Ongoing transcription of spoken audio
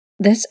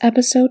This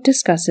episode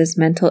discusses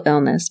mental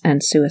illness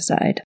and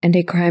suicide, and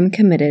a crime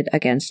committed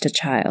against a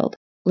child.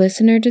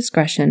 Listener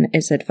discretion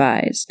is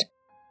advised.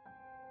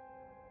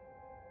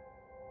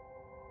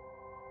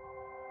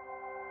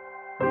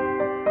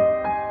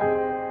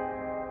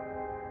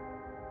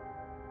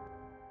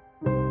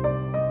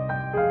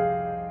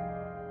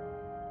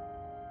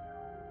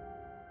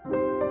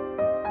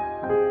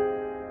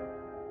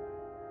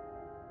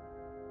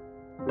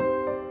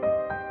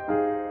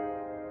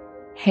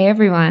 Hey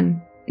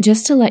everyone!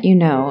 Just to let you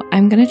know,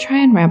 I'm going to try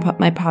and ramp up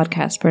my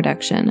podcast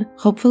production,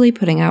 hopefully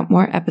putting out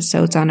more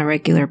episodes on a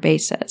regular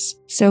basis,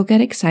 so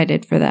get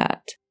excited for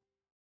that.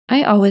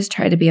 I always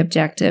try to be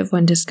objective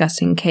when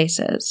discussing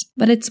cases,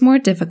 but it's more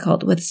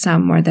difficult with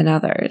some more than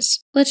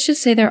others. Let's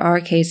just say there are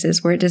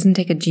cases where it doesn't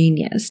take a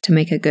genius to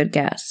make a good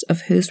guess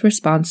of who's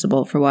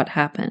responsible for what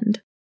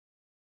happened.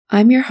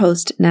 I'm your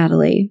host,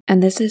 Natalie,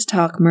 and this is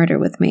Talk Murder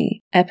With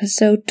Me,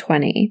 Episode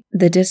 20,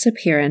 The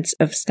Disappearance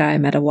of Sky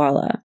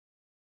Metawala.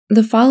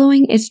 The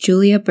following is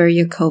Julia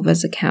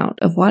Buryakova's account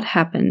of what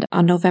happened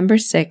on November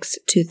 6,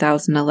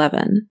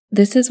 2011.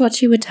 This is what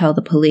she would tell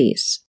the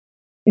police.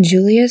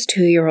 Julia's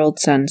 2-year-old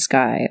son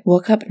Sky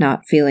woke up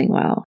not feeling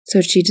well, so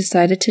she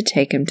decided to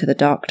take him to the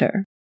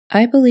doctor.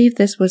 I believe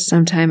this was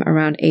sometime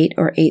around 8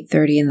 or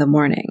 8:30 in the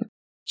morning.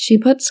 She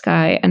put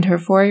Sky and her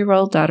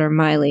 4-year-old daughter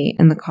Miley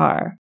in the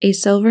car, a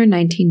silver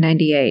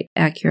 1998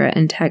 Acura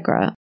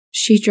Integra.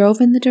 She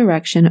drove in the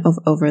direction of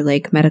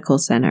Overlake Medical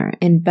Center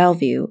in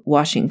Bellevue,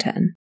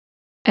 Washington.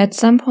 At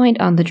some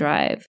point on the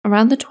drive,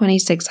 around the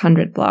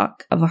 2600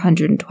 block of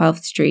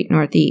 112th Street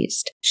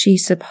Northeast, she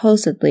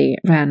supposedly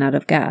ran out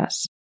of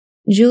gas.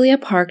 Julia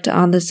parked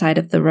on the side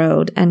of the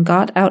road and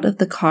got out of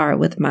the car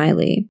with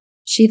Miley.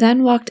 She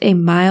then walked a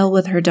mile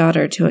with her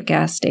daughter to a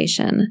gas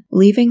station,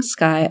 leaving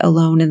Sky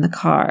alone in the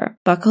car,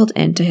 buckled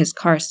into his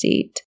car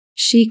seat.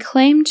 She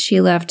claimed she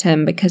left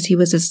him because he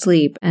was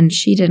asleep and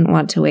she didn't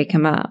want to wake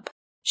him up.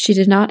 She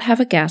did not have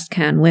a gas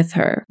can with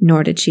her,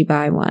 nor did she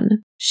buy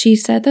one. She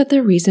said that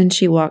the reason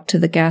she walked to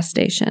the gas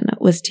station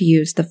was to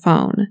use the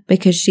phone,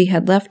 because she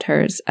had left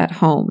hers at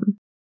home.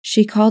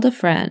 She called a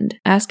friend,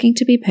 asking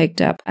to be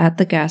picked up at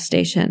the gas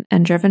station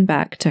and driven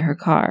back to her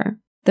car.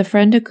 The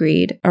friend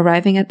agreed,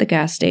 arriving at the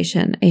gas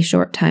station a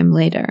short time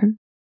later.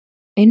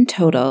 In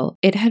total,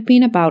 it had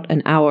been about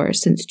an hour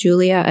since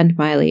Julia and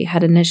Miley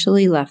had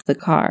initially left the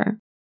car.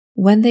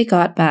 When they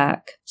got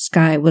back,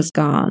 Sky was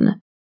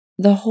gone.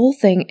 The whole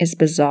thing is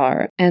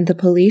bizarre, and the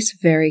police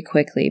very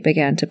quickly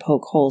began to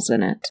poke holes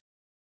in it.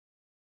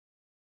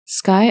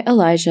 Sky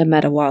Elijah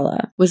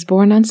Metawala was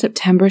born on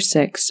September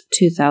 6,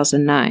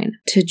 2009,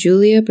 to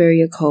Julia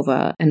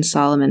Buryakova and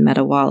Solomon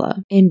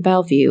Metawala in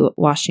Bellevue,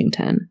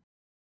 Washington.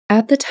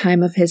 At the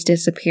time of his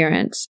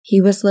disappearance, he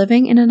was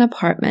living in an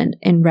apartment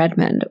in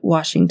Redmond,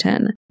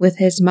 Washington, with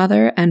his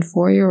mother and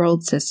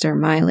 4-year-old sister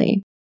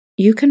Miley.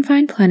 You can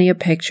find plenty of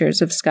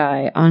pictures of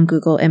Sky on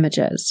Google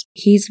Images.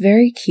 He's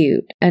very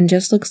cute and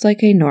just looks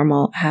like a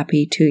normal,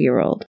 happy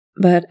 2-year-old.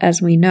 But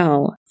as we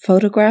know,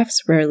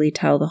 photographs rarely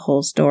tell the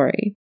whole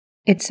story.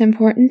 It's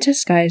important to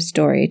Sky's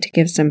story to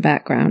give some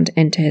background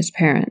into his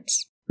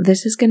parents.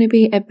 This is going to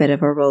be a bit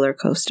of a roller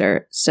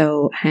coaster,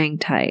 so hang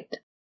tight.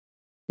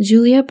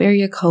 Julia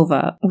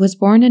Buryakova was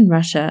born in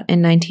Russia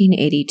in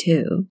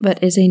 1982,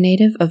 but is a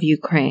native of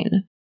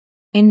Ukraine.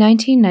 In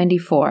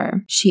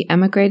 1994, she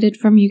emigrated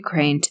from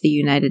Ukraine to the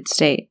United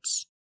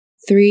States.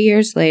 3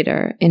 years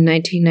later, in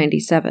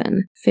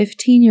 1997,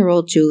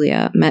 15-year-old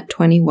Julia met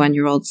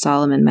 21-year-old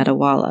Solomon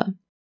Metawala.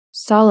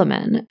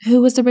 Solomon,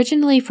 who was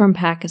originally from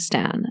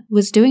Pakistan,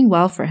 was doing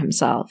well for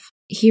himself.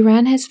 He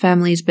ran his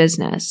family's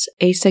business,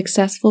 a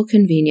successful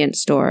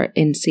convenience store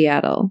in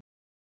Seattle.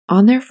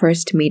 On their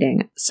first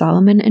meeting,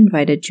 Solomon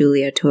invited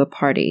Julia to a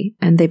party,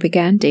 and they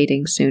began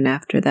dating soon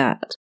after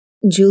that.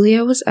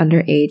 Julia was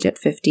underage at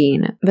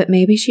 15, but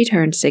maybe she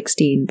turned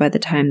 16 by the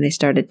time they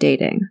started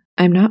dating.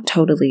 I'm not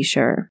totally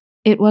sure.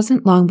 It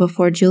wasn't long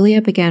before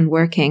Julia began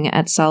working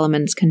at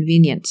Solomon's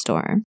convenience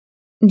store.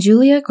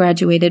 Julia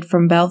graduated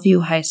from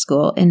Bellevue High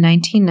School in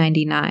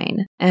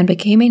 1999 and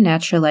became a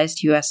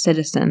naturalized U.S.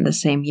 citizen the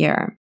same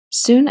year.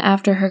 Soon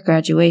after her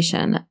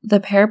graduation, the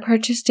pair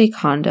purchased a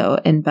condo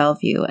in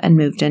Bellevue and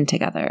moved in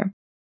together.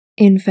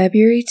 In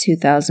February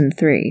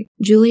 2003,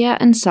 Julia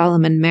and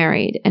Solomon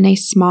married in a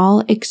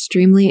small,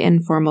 extremely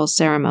informal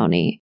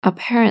ceremony,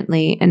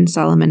 apparently in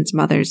Solomon's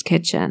mother's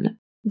kitchen.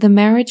 The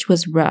marriage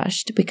was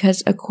rushed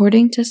because,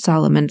 according to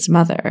Solomon's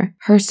mother,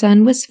 her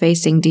son was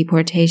facing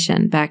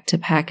deportation back to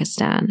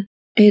Pakistan.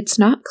 It's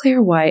not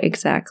clear why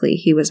exactly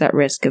he was at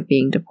risk of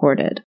being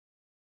deported.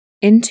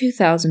 In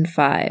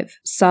 2005,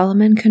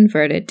 Solomon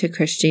converted to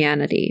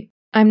Christianity.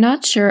 I'm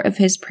not sure of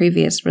his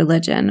previous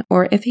religion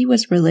or if he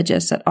was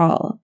religious at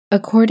all.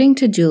 According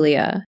to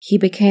Julia, he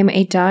became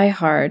a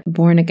die-hard,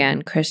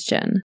 born-again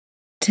Christian.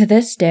 To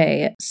this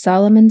day,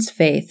 Solomon's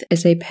faith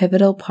is a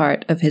pivotal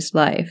part of his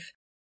life.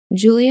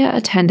 Julia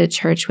attended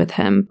church with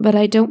him, but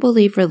I don't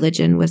believe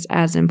religion was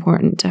as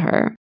important to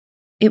her.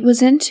 It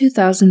was in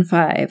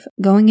 2005,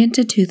 going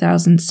into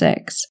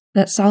 2006,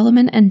 that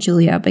Solomon and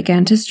Julia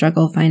began to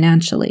struggle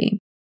financially.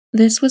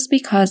 This was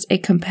because a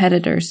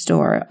competitor's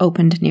store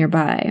opened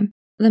nearby.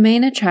 The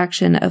main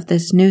attraction of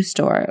this new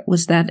store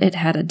was that it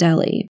had a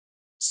deli.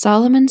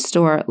 Solomon's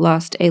store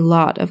lost a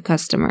lot of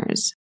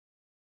customers.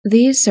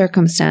 These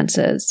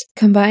circumstances,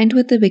 combined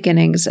with the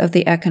beginnings of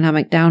the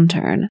economic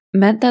downturn,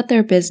 meant that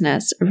their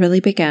business really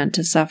began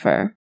to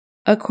suffer.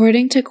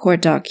 According to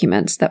court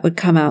documents that would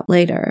come out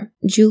later,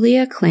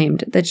 Julia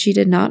claimed that she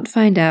did not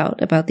find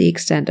out about the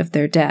extent of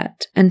their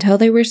debt until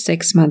they were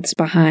 6 months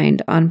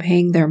behind on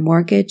paying their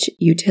mortgage,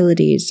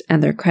 utilities,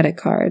 and their credit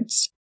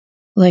cards.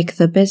 Like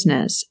the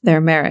business, their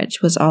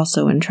marriage was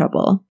also in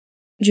trouble.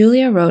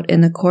 Julia wrote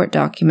in the court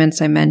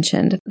documents I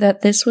mentioned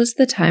that this was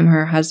the time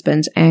her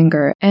husband's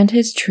anger and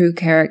his true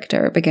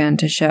character began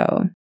to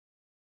show.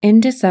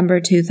 In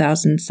December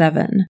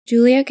 2007,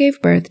 Julia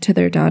gave birth to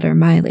their daughter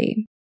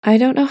Miley. I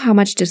don't know how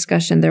much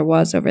discussion there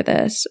was over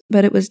this,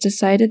 but it was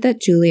decided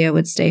that Julia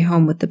would stay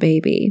home with the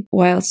baby,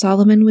 while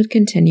Solomon would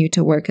continue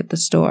to work at the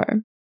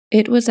store.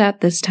 It was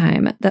at this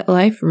time that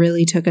life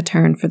really took a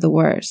turn for the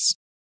worse.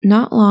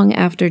 Not long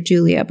after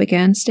Julia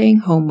began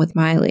staying home with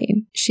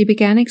Miley, she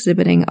began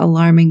exhibiting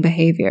alarming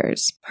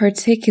behaviors,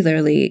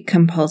 particularly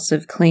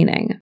compulsive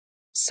cleaning.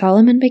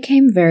 Solomon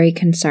became very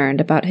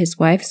concerned about his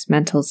wife's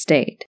mental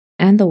state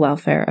and the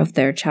welfare of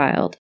their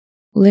child.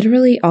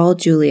 Literally all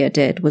Julia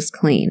did was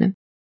clean.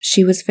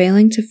 She was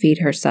failing to feed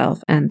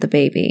herself and the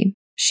baby.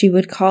 She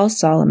would call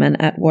Solomon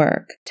at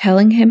work,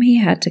 telling him he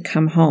had to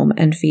come home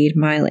and feed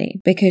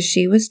Miley because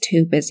she was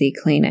too busy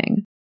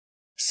cleaning.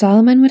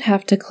 Solomon would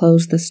have to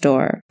close the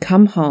store,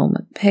 come home,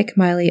 pick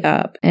Miley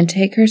up, and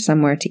take her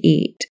somewhere to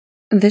eat.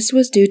 This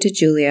was due to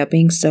Julia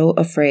being so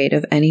afraid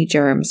of any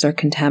germs or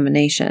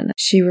contamination,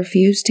 she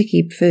refused to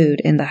keep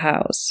food in the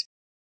house.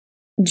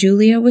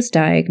 Julia was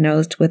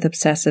diagnosed with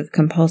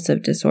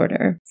obsessive-compulsive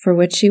disorder, for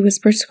which she was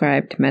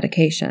prescribed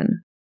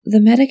medication. The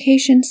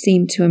medication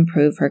seemed to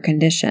improve her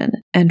condition,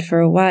 and for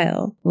a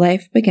while,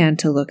 life began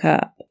to look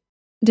up.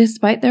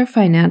 Despite their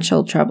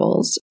financial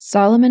troubles,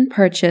 Solomon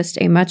purchased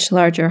a much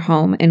larger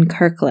home in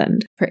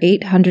Kirkland for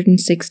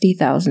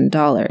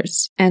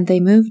 $860,000, and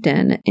they moved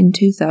in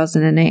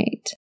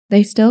 2008.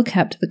 They still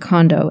kept the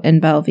condo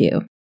in Bellevue.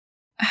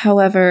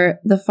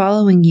 However, the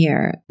following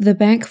year, the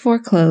bank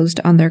foreclosed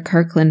on their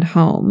Kirkland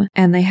home,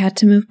 and they had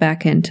to move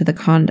back into the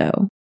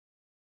condo.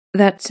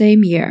 That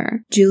same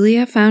year,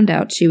 Julia found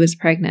out she was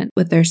pregnant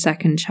with their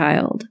second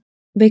child.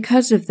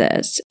 Because of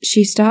this,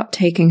 she stopped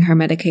taking her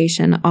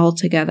medication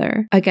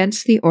altogether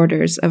against the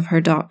orders of her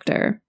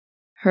doctor.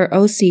 Her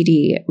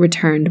OCD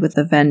returned with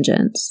a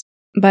vengeance.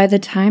 By the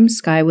time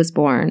Sky was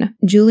born,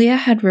 Julia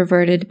had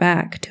reverted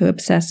back to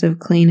obsessive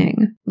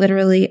cleaning,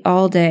 literally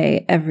all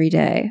day, every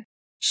day.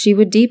 She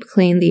would deep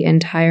clean the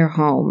entire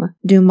home,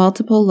 do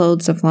multiple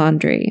loads of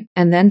laundry,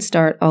 and then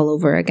start all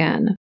over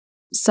again.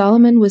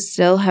 Solomon was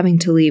still having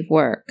to leave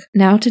work,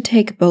 now to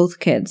take both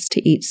kids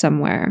to eat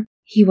somewhere.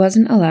 He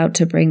wasn't allowed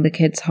to bring the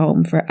kids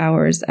home for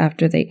hours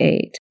after they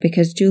ate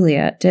because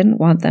Julia didn't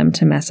want them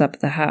to mess up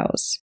the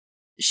house.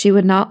 She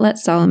would not let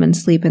Solomon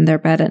sleep in their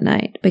bed at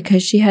night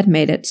because she had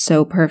made it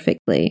so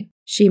perfectly.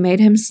 She made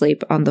him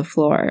sleep on the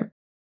floor.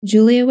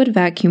 Julia would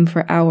vacuum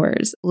for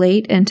hours,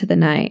 late into the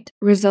night,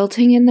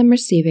 resulting in them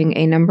receiving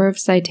a number of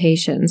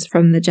citations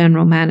from the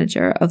general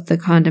manager of the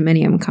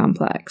condominium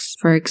complex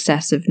for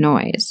excessive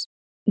noise.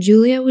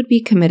 Julia would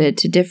be committed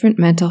to different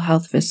mental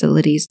health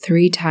facilities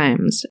 3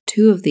 times,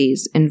 2 of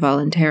these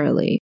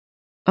involuntarily.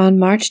 On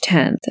March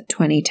 10,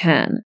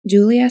 2010,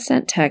 Julia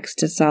sent text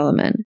to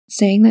Solomon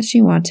saying that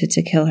she wanted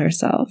to kill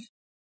herself.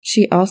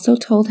 She also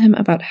told him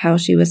about how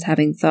she was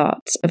having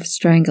thoughts of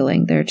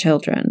strangling their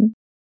children.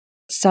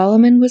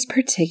 Solomon was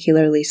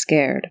particularly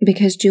scared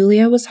because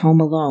Julia was home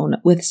alone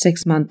with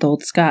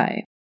 6-month-old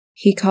Sky.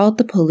 He called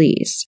the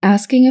police,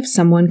 asking if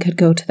someone could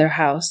go to their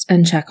house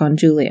and check on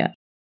Julia.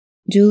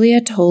 Julia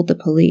told the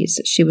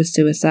police she was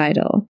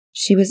suicidal.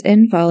 She was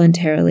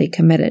involuntarily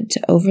committed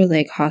to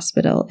Overlake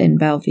Hospital in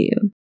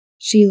Bellevue.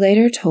 She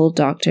later told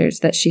doctors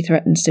that she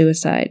threatened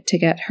suicide to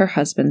get her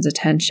husband's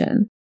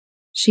attention.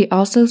 She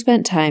also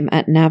spent time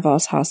at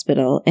Navas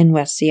Hospital in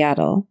West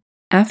Seattle.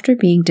 After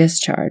being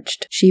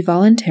discharged, she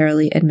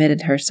voluntarily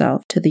admitted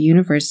herself to the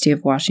University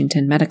of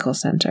Washington Medical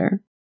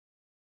Center.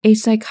 A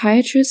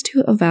psychiatrist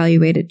who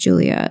evaluated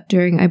Julia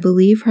during, I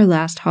believe, her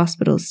last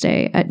hospital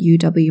stay at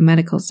UW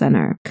Medical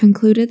Center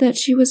concluded that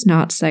she was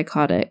not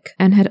psychotic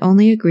and had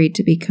only agreed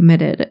to be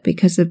committed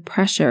because of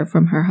pressure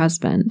from her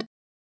husband.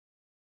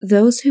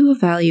 Those who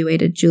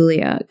evaluated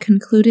Julia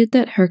concluded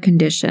that her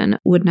condition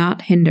would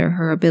not hinder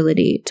her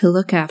ability to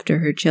look after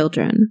her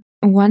children.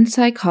 One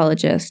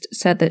psychologist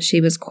said that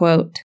she was,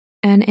 quote,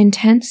 an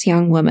intense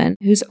young woman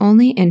whose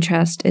only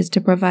interest is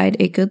to provide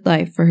a good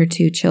life for her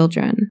 2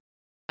 children.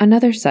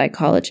 Another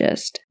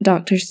psychologist,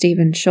 Dr.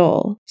 Stephen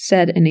Scholl,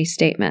 said in a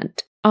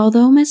statement,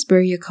 although Ms.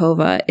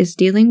 Buryakova is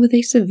dealing with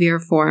a severe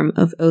form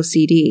of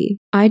OCD,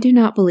 I do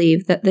not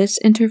believe that this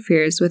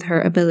interferes with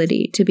her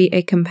ability to be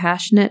a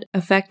compassionate,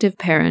 effective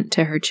parent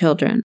to her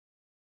children.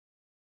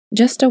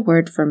 Just a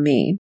word from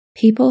me.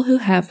 People who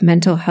have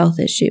mental health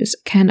issues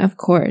can, of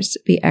course,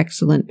 be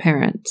excellent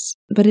parents,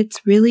 but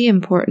it's really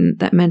important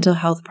that mental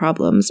health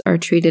problems are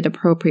treated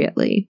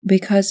appropriately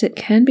because it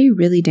can be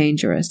really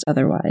dangerous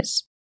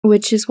otherwise.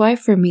 Which is why,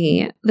 for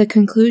me, the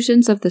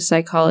conclusions of the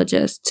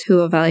psychologists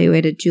who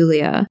evaluated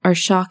Julia are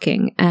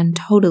shocking and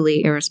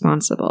totally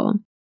irresponsible.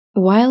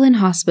 While in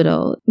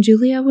hospital,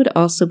 Julia would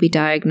also be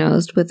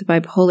diagnosed with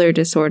bipolar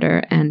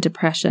disorder and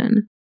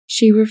depression.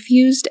 She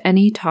refused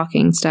any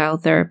talking-style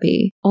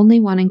therapy,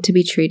 only wanting to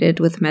be treated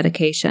with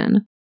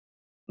medication.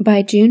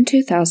 By June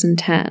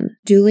 2010,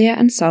 Julia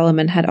and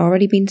Solomon had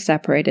already been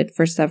separated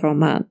for several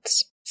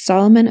months.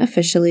 Solomon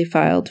officially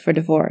filed for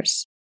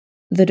divorce.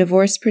 The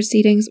divorce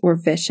proceedings were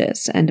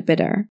vicious and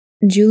bitter.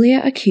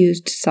 Julia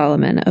accused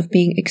Solomon of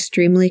being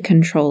extremely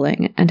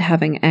controlling and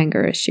having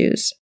anger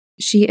issues.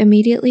 She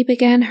immediately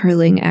began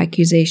hurling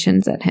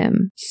accusations at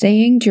him,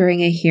 saying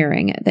during a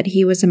hearing that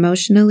he was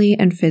emotionally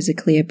and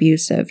physically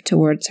abusive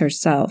towards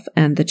herself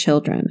and the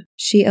children.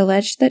 She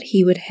alleged that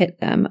he would hit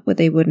them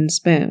with a wooden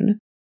spoon.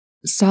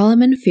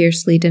 Solomon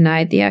fiercely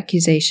denied the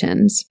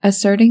accusations,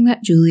 asserting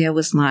that Julia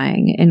was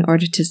lying in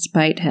order to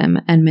spite him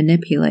and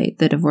manipulate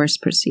the divorce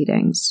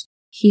proceedings.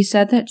 He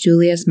said that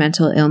Julia's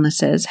mental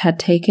illnesses had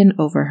taken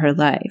over her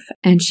life,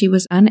 and she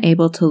was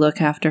unable to look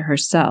after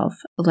herself,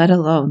 let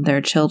alone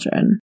their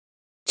children.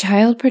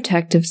 Child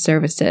Protective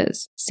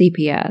Services,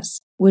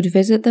 CPS, would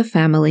visit the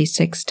family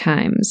 6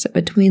 times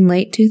between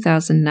late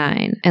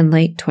 2009 and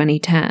late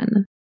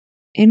 2010.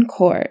 In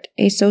court,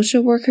 a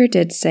social worker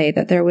did say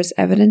that there was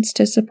evidence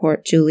to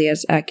support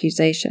Julia's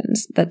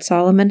accusations that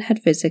Solomon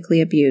had physically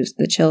abused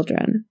the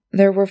children.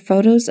 There were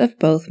photos of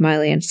both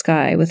Miley and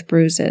Sky with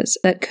bruises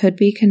that could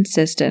be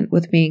consistent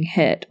with being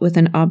hit with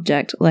an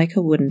object like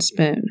a wooden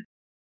spoon.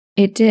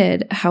 It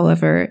did,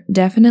 however,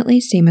 definitely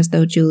seem as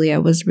though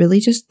Julia was really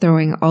just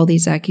throwing all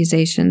these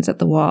accusations at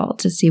the wall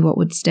to see what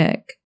would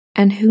stick.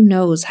 And who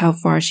knows how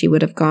far she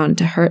would have gone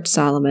to hurt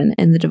Solomon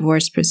in the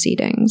divorce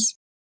proceedings.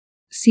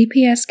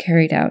 CPS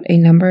carried out a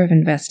number of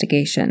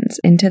investigations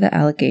into the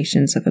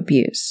allegations of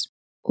abuse.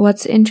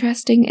 What's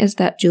interesting is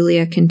that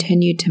Julia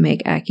continued to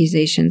make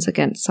accusations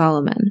against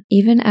Solomon,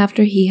 even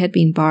after he had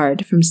been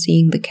barred from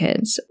seeing the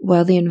kids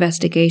while the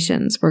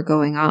investigations were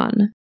going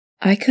on.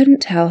 I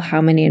couldn't tell how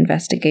many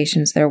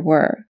investigations there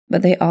were,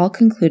 but they all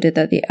concluded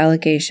that the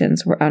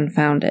allegations were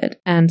unfounded,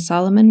 and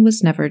Solomon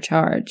was never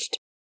charged.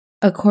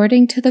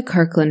 According to the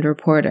Kirkland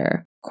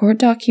Reporter, court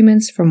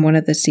documents from one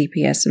of the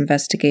CPS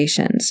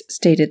investigations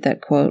stated that,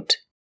 quote,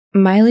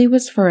 Miley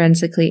was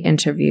forensically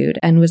interviewed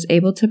and was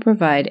able to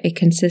provide a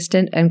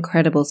consistent and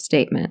credible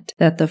statement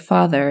that the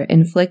father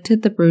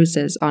inflicted the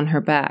bruises on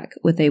her back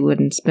with a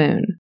wooden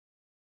spoon.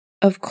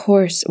 Of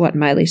course, what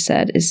Miley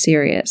said is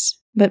serious.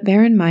 But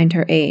bear in mind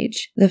her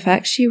age, the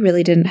fact she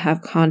really didn't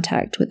have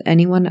contact with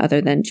anyone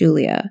other than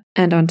Julia,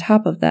 and on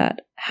top of that,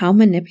 how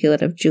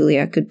manipulative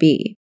Julia could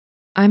be.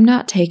 I'm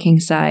not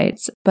taking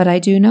sides, but I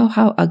do know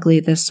how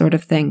ugly this sort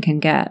of thing can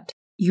get.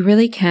 You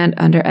really can't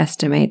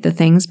underestimate the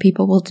things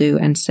people will do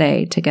and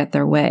say to get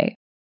their way.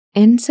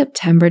 In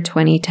September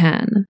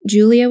 2010,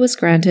 Julia was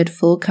granted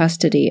full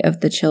custody of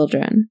the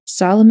children.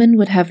 Solomon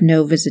would have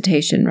no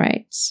visitation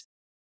rights.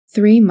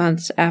 3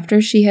 months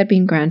after she had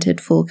been granted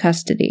full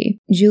custody,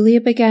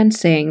 Julia began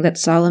saying that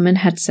Solomon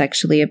had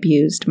sexually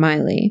abused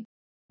Miley.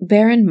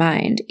 Bear in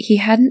mind, he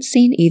hadn't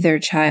seen either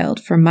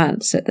child for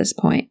months at this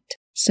point,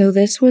 so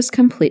this was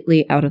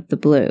completely out of the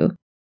blue.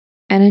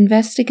 An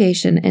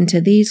investigation into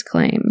these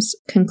claims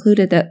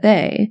concluded that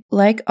they,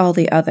 like all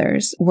the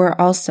others, were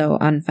also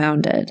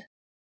unfounded.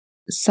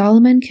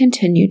 Solomon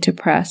continued to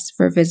press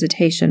for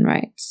visitation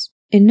rights.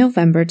 In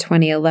November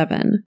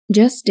 2011,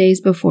 just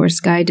days before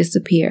Sky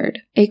disappeared,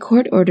 a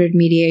court-ordered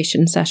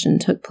mediation session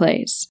took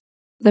place.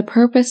 The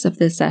purpose of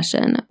this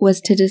session was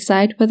to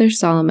decide whether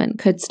Solomon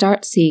could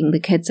start seeing the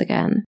kids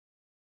again.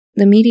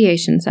 The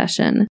mediation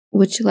session,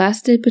 which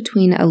lasted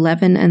between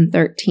 11 and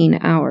 13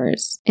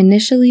 hours,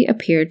 initially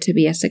appeared to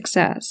be a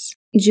success.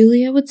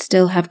 Julia would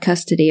still have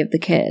custody of the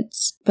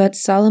kids, but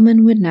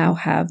Solomon would now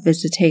have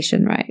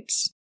visitation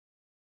rights.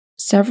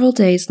 Several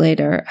days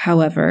later,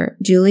 however,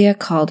 Julia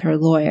called her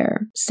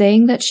lawyer,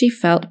 saying that she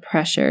felt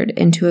pressured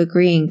into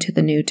agreeing to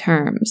the new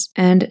terms,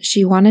 and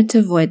she wanted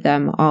to void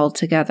them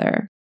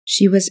altogether.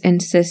 She was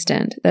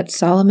insistent that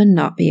Solomon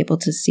not be able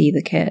to see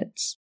the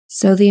kids.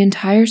 So the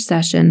entire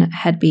session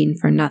had been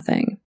for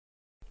nothing.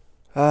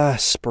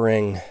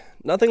 Spring.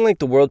 Nothing like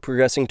the world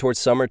progressing towards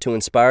summer to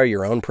inspire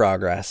your own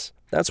progress.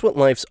 That's what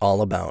life's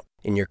all about.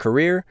 In your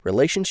career,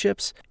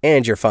 relationships,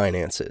 and your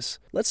finances.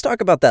 Let's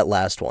talk about that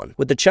last one.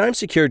 With the Chime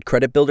Secured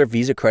Credit Builder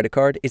Visa Credit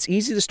Card, it's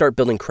easy to start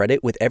building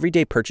credit with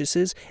everyday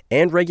purchases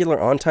and regular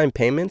on-time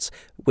payments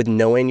with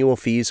no annual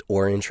fees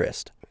or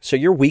interest. So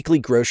your weekly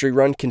grocery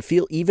run can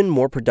feel even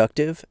more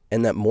productive,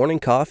 and that morning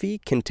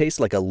coffee can taste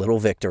like a little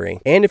victory.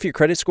 And if your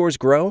credit scores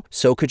grow,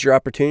 so could your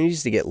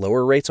opportunities to get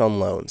lower rates on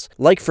loans.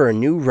 Like for a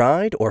new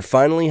ride or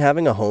finally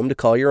having a home to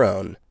call your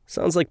own.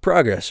 Sounds like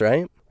progress,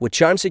 right? With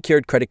Chime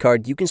Secured Credit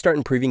Card, you can start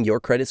improving your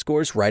credit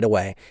scores right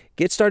away.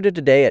 Get started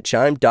today at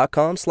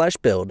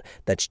Chime.com/build.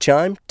 That's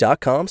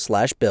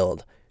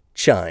Chime.com/build.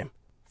 Chime.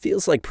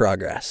 Feels like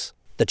progress.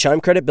 The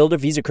Chime Credit Builder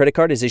Visa Credit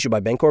Card is issued by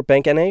Bancorp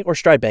Bank N.A. or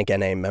Stride Bank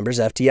N.A. Members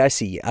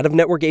FDIC.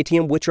 Out-of-network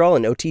ATM withdrawal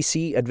and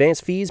OTC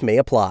advance fees may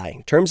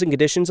apply. Terms and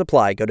conditions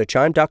apply. Go to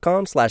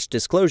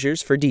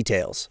chime.com/disclosures for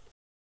details.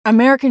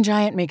 American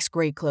Giant makes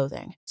great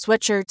clothing,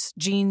 sweatshirts,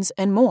 jeans,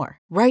 and more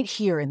right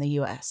here in the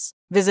U.S.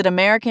 Visit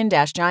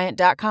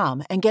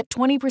American-Giant.com and get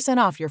 20%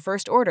 off your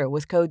first order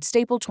with code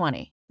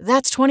STAPLE20.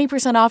 That's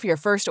 20% off your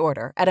first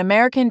order at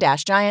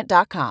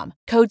American-Giant.com,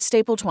 code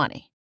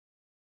STAPLE20.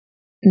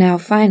 Now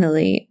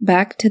finally,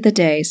 back to the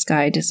day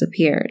Skye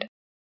disappeared.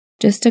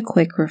 Just a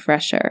quick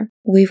refresher.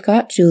 We've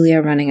got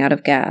Julia running out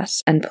of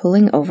gas and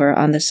pulling over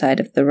on the side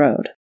of the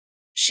road.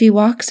 She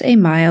walks a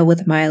mile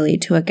with Miley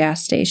to a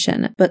gas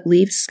station, but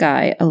leaves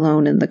Skye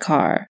alone in the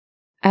car.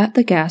 At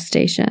the gas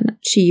station,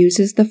 she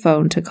uses the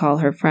phone to call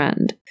her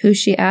friend, who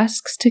she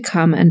asks to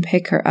come and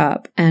pick her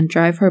up and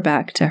drive her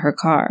back to her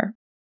car.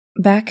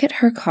 Back at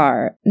her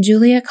car,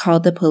 Julia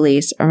called the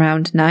police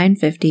around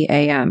 9:50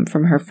 a.m.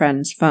 from her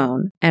friend's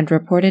phone and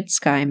reported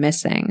Skye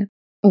missing.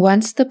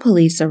 Once the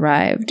police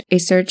arrived, a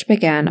search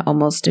began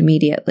almost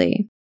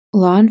immediately.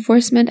 Law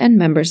enforcement and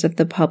members of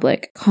the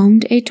public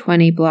combed a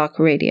 20-block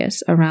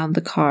radius around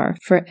the car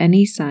for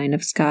any sign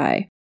of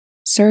Skye.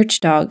 Search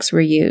dogs were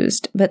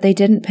used, but they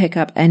didn't pick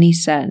up any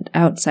scent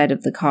outside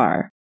of the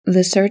car.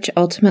 The search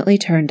ultimately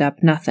turned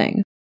up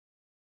nothing.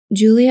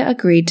 Julia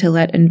agreed to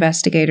let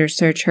investigators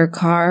search her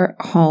car,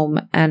 home,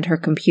 and her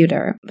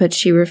computer, but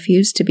she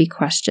refused to be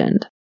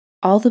questioned.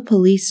 All the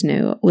police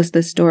knew was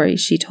the story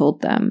she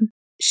told them.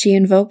 She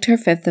invoked her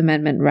Fifth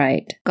Amendment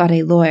right, got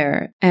a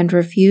lawyer, and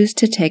refused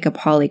to take a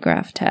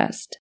polygraph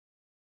test.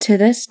 To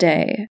this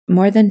day,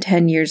 more than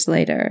 10 years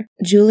later,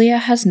 Julia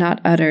has not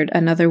uttered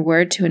another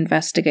word to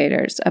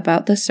investigators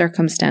about the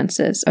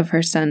circumstances of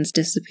her son's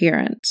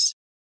disappearance.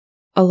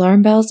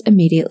 Alarm bells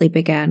immediately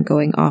began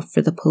going off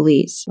for the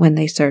police when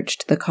they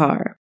searched the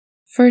car.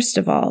 First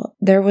of all,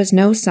 there was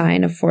no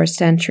sign of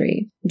forced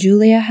entry.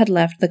 Julia had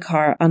left the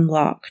car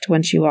unlocked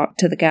when she walked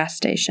to the gas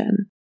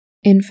station.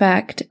 In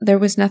fact, there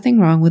was nothing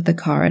wrong with the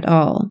car at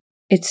all.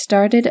 It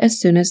started as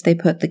soon as they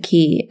put the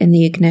key in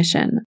the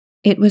ignition.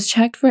 It was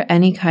checked for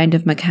any kind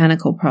of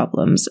mechanical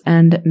problems,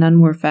 and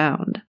none were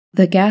found.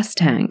 The gas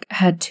tank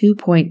had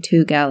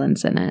 2.2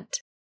 gallons in it.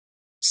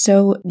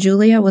 So,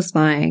 Julia was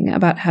lying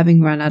about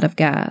having run out of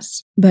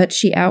gas, but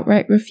she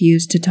outright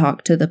refused to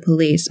talk to the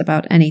police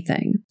about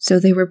anything, so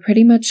they were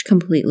pretty much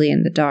completely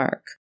in the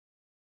dark.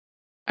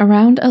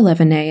 Around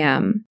 11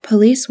 a.m.,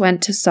 police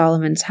went to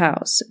Solomon's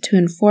house to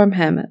inform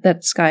him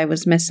that Skye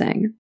was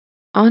missing.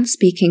 On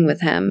speaking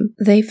with him,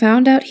 they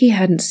found out he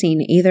hadn't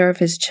seen either of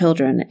his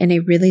children in a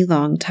really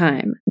long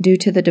time due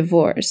to the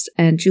divorce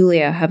and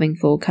Julia having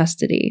full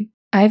custody.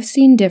 I've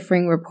seen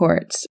differing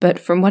reports, but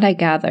from what I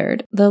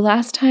gathered, the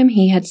last time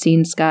he had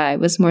seen Skye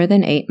was more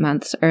than 8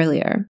 months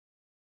earlier.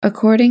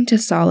 According to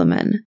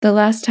Solomon, the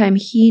last time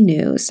he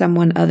knew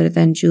someone other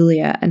than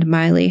Julia and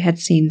Miley had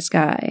seen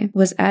Skye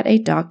was at a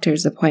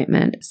doctor's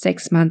appointment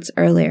 6 months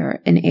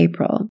earlier in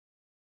April.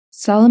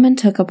 Solomon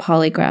took a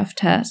polygraph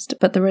test,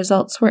 but the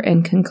results were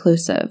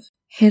inconclusive.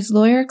 His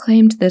lawyer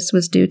claimed this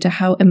was due to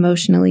how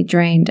emotionally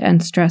drained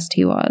and stressed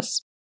he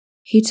was.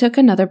 He took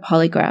another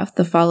polygraph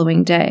the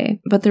following day,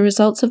 but the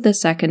results of the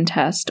second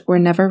test were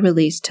never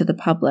released to the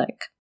public.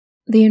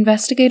 The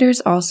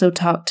investigators also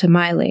talked to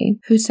Miley,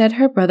 who said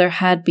her brother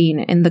had been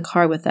in the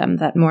car with them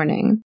that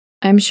morning.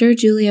 I'm sure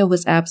Julia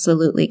was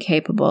absolutely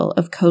capable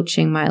of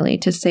coaching Miley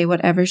to say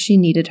whatever she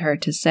needed her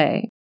to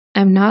say.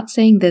 I'm not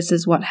saying this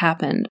is what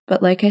happened,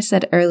 but like I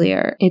said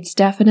earlier, it's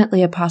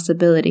definitely a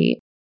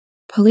possibility.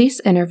 Police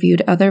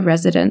interviewed other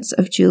residents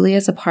of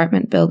Julia's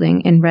apartment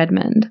building in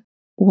Redmond.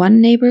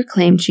 One neighbor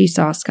claimed she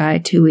saw Skye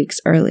 2 weeks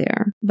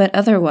earlier, but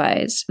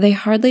otherwise, they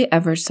hardly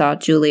ever saw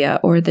Julia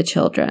or the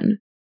children.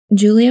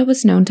 Julia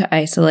was known to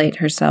isolate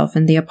herself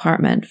in the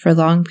apartment for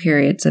long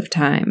periods of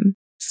time.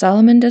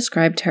 Solomon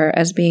described her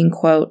as being,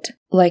 quote,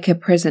 like a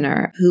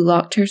prisoner who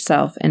locked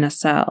herself in a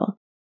cell.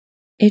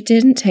 It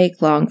didn't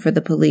take long for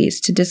the police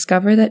to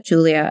discover that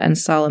Julia and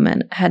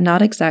Solomon had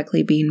not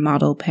exactly been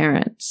model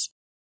parents.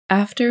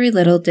 After a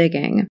little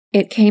digging,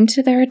 it came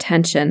to their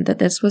attention that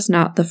this was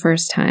not the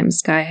first time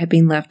Skye had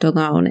been left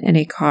alone in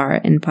a car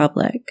in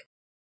public.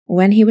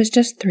 When he was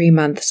just 3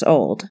 months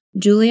old,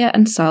 Julia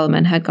and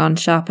Solomon had gone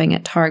shopping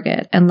at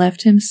Target and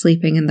left him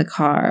sleeping in the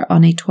car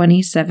on a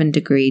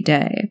 27-degree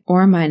day,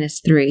 or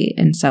 -3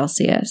 in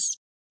Celsius.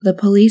 The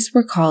police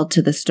were called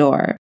to the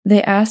store.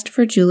 They asked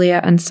for Julia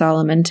and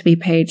Solomon to be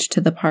paged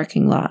to the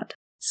parking lot.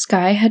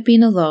 Skye had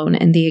been alone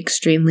in the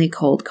extremely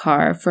cold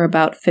car for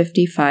about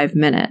 55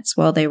 minutes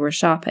while they were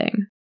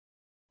shopping.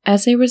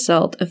 As a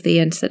result of the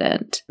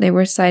incident, they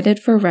were cited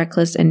for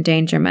reckless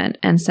endangerment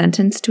and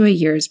sentenced to a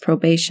year's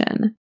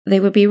probation. They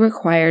would be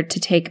required to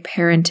take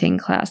parenting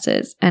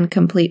classes and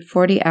complete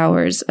 40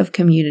 hours of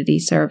community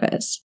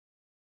service.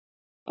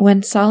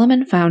 When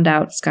Solomon found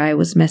out Skye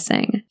was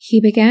missing,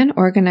 he began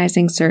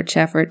organizing search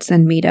efforts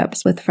and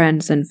meetups with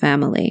friends and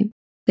family.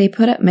 They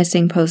put up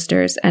missing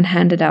posters and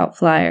handed out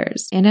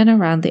flyers in and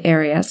around the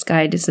area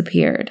Skye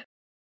disappeared.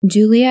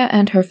 Julia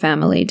and her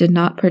family did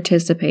not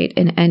participate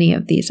in any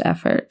of these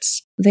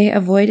efforts. They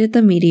avoided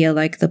the media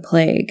like the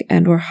plague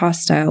and were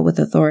hostile with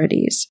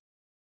authorities.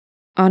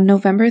 On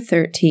November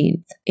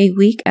 13th, a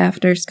week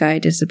after Sky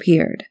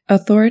disappeared,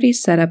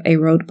 authorities set up a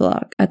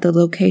roadblock at the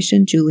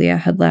location Julia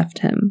had left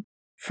him.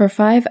 For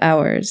 5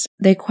 hours,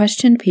 they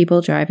questioned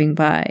people driving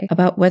by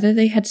about whether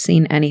they had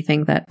seen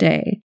anything that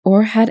day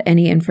or had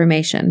any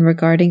information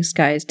regarding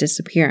Sky's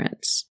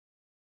disappearance.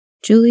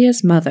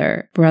 Julia's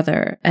mother,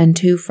 brother, and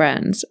 2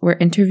 friends were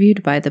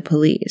interviewed by the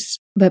police,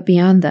 but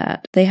beyond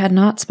that, they had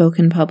not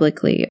spoken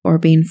publicly or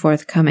been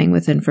forthcoming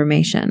with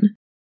information.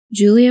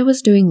 Julia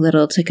was doing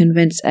little to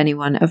convince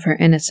anyone of her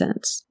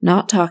innocence,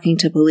 not talking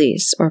to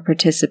police or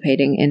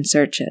participating in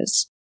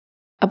searches.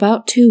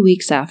 About 2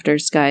 weeks after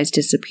Sky's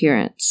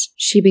disappearance,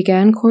 she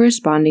began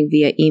corresponding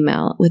via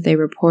email with a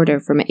reporter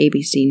from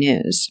ABC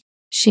News.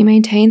 She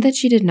maintained that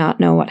she did not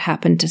know what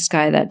happened to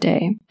Sky that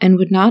day and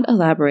would not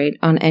elaborate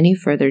on any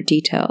further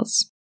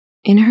details.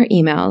 In her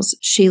emails,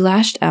 she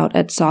lashed out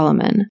at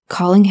Solomon,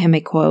 calling him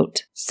a,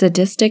 quote,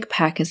 sadistic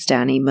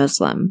Pakistani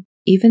Muslim,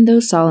 even though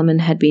Solomon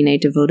had been a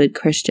devoted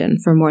Christian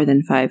for more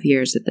than 5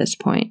 years at this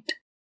point.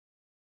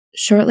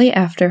 Shortly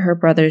after her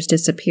brother's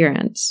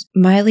disappearance,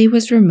 Miley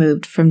was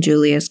removed from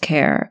Julia's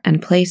care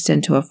and placed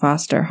into a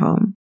foster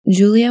home.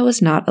 Julia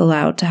was not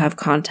allowed to have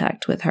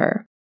contact with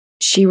her.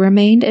 She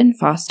remained in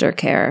foster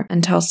care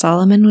until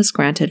Solomon was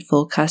granted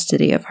full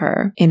custody of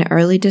her in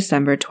early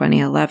December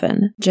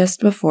 2011,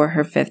 just before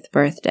her 5th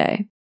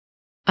birthday.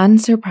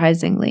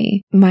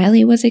 Unsurprisingly,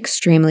 Miley was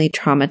extremely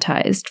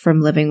traumatized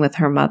from living with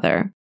her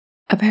mother.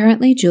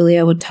 Apparently,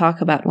 Julia would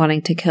talk about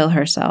wanting to kill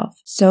herself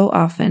so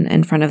often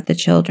in front of the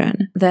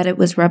children that it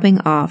was rubbing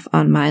off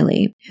on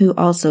Miley, who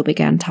also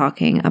began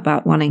talking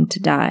about wanting to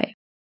die.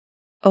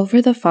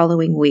 Over the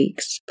following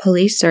weeks,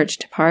 police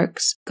searched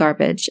parks,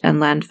 garbage, and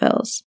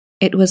landfills.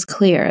 It was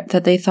clear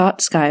that they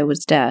thought Sky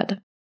was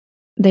dead.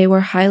 They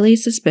were highly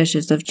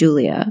suspicious of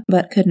Julia,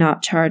 but could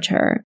not charge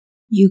her.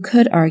 You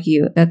could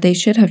argue that they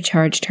should have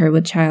charged her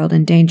with child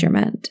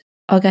endangerment.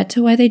 I'll get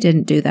to why they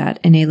didn't do that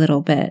in a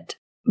little bit.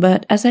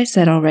 But as I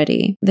said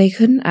already, they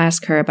couldn't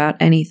ask her about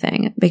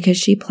anything because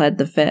she pled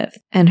the 5th,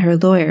 and her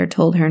lawyer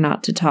told her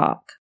not to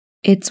talk.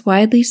 It's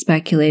widely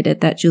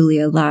speculated that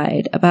Julia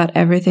lied about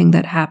everything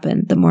that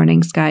happened the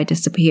morning Sky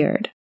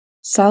disappeared.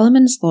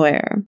 Solomon's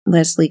lawyer,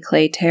 Leslie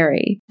Clay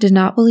Terry, did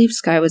not believe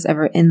Sky was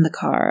ever in the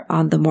car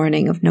on the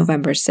morning of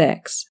November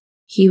 6.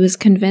 He was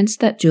convinced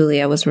that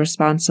Julia was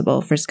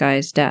responsible for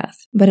Sky's death,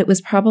 but it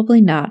was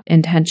probably not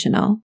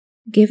intentional.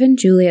 Given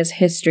Julia's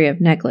history of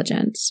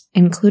negligence,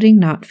 including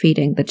not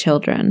feeding the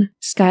children,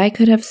 Sky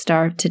could have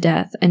starved to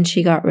death and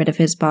she got rid of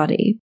his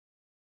body.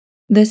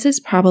 This is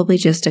probably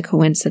just a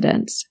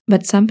coincidence,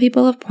 but some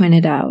people have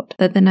pointed out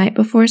that the night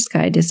before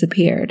Sky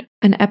disappeared,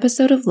 an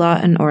episode of Law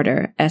 &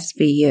 Order,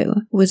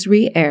 SVU, was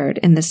re-aired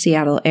in the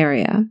Seattle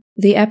area.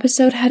 The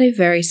episode had a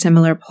very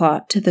similar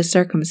plot to the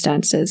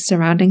circumstances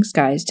surrounding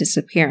Sky's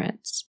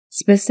disappearance.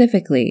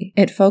 Specifically,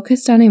 it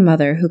focused on a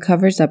mother who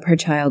covers up her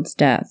child's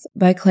death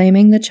by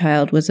claiming the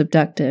child was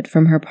abducted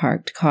from her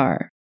parked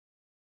car.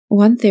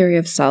 One theory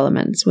of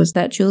Solomon's was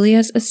that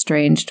Julia's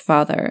estranged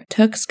father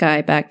took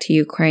Sky back to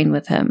Ukraine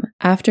with him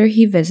after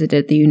he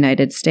visited the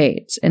United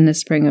States in the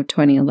spring of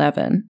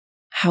 2011.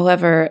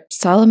 However,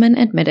 Solomon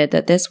admitted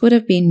that this would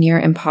have been near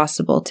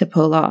impossible to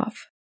pull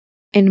off.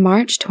 In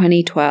March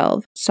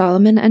 2012,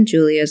 Solomon and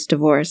Julia's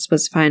divorce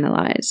was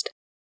finalized.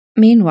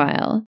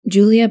 Meanwhile,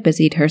 Julia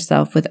busied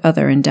herself with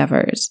other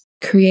endeavors,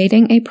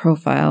 creating a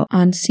profile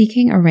on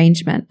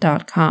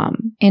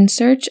seekingarrangement.com in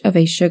search of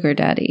a sugar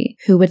daddy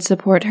who would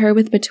support her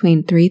with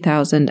between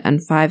 $3,000 and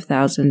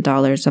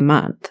 $5,000 a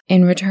month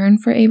in return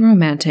for a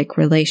romantic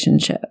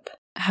relationship.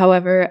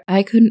 However,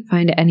 I couldn't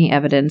find any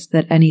evidence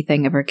that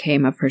anything ever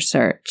came of her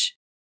search.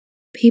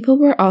 People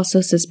were also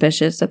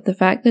suspicious of the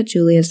fact that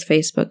Julia's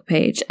Facebook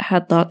page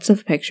had lots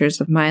of pictures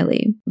of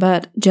Miley,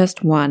 but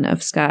just one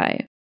of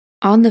Sky.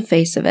 On the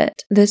face of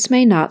it, this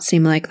may not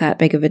seem like that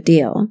big of a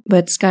deal,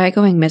 but Sky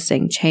going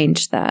missing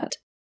changed that.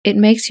 It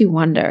makes you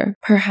wonder,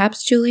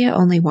 perhaps Julia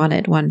only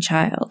wanted one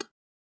child.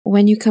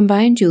 When you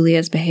combine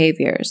Julia's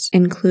behaviors,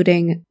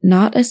 including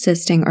not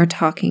assisting or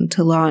talking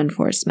to law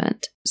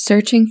enforcement,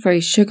 searching for a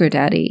sugar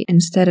daddy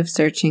instead of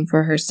searching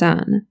for her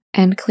son,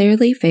 and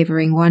clearly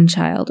favoring one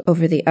child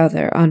over the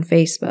other on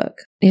Facebook,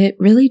 it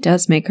really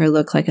does make her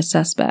look like a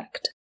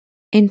suspect.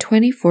 In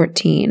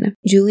 2014,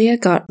 Julia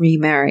got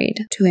remarried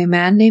to a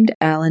man named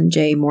Alan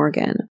J.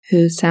 Morgan,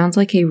 who sounds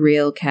like a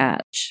real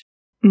catch.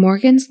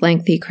 Morgan's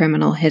lengthy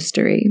criminal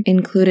history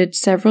included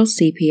several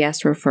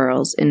CPS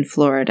referrals in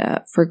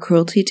Florida for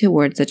cruelty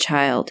towards a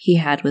child he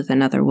had with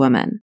another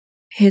woman.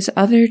 His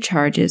other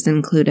charges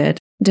included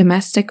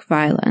domestic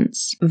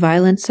violence,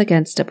 violence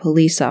against a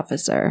police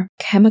officer,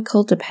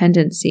 chemical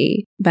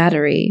dependency,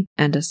 battery,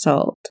 and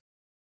assault.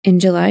 In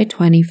July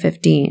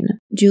 2015,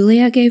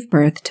 Julia gave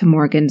birth to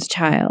Morgan's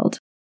child.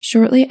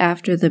 Shortly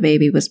after the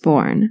baby was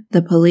born,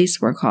 the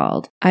police were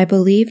called, I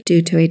believe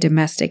due to a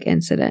domestic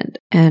incident,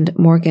 and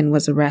Morgan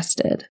was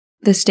arrested.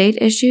 The state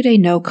issued a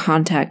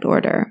no-contact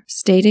order,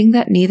 stating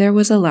that neither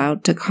was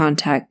allowed to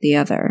contact the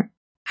other.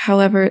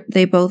 However,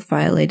 they both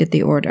violated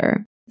the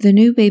order. The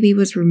new baby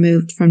was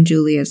removed from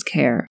Julia's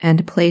care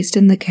and placed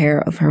in the care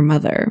of her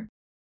mother.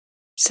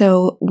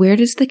 So, where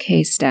does the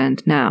case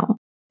stand now?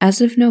 As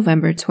of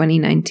November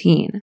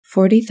 2019,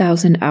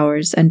 40,000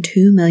 hours and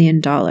 $2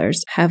 million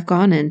have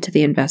gone into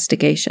the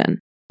investigation.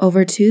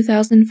 Over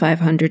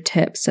 2,500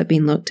 tips have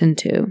been looked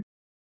into.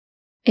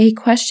 A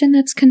question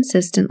that's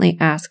consistently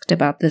asked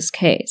about this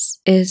case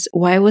is,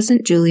 why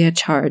wasn't Julia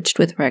charged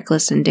with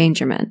reckless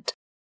endangerment?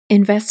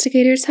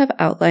 Investigators have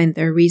outlined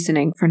their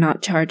reasoning for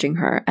not charging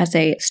her as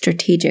a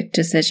strategic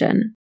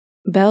decision.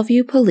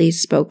 Bellevue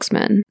Police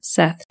spokesman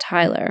Seth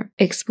Tyler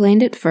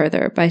explained it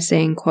further by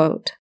saying,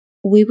 quote,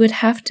 "We would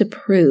have to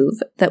prove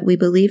that we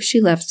believe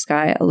she left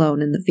Skye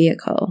alone in the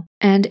vehicle,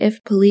 and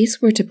if police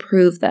were to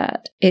prove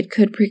that, it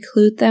could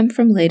preclude them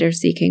from later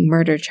seeking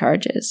murder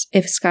charges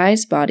if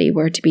Skye's body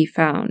were to be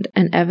found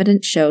and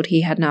evidence showed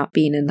he had not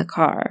been in the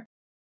car.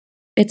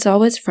 It's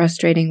always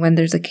frustrating when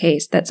there's a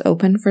case that's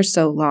open for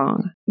so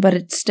long, but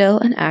it's still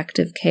an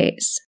active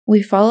case.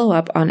 We follow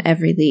up on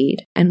every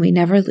lead, and we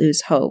never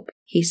lose hope,"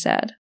 he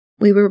said.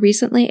 "We were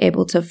recently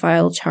able to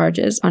file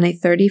charges on a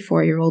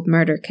 34-year-old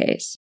murder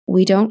case.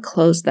 We don't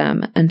close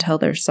them until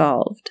they're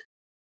solved."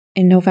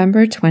 In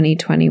November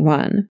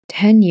 2021,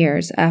 10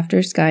 years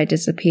after Skye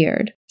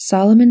disappeared,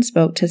 Solomon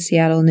spoke to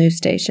Seattle news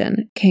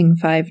station King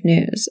 5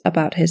 News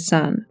about his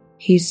son.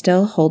 He's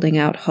still holding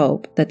out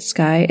hope that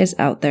Skye is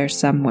out there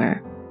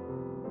somewhere.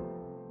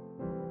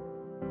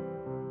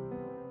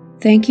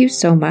 Thank you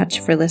so much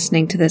for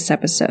listening to this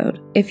episode.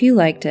 If you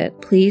liked it,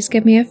 please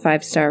give me a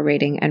 5-star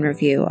rating and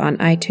review on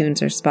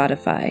iTunes or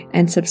Spotify,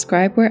 and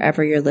subscribe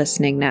wherever you're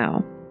listening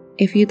now.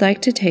 If you'd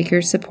like to take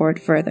your support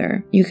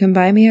further, you can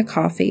buy me a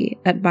coffee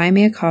at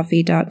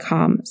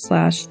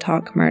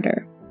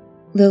buymeacoffee.com/talkmurder.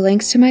 The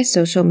links to my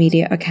social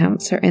media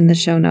accounts are in the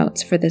show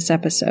notes for this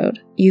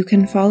episode. You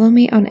can follow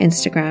me on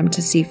Instagram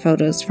to see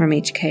photos from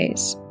each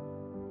case.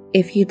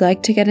 If you'd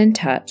like to get in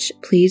touch,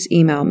 please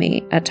email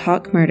me at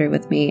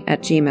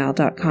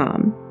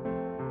talkmurderwithme@gmail.com.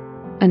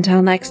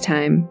 Until next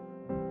time,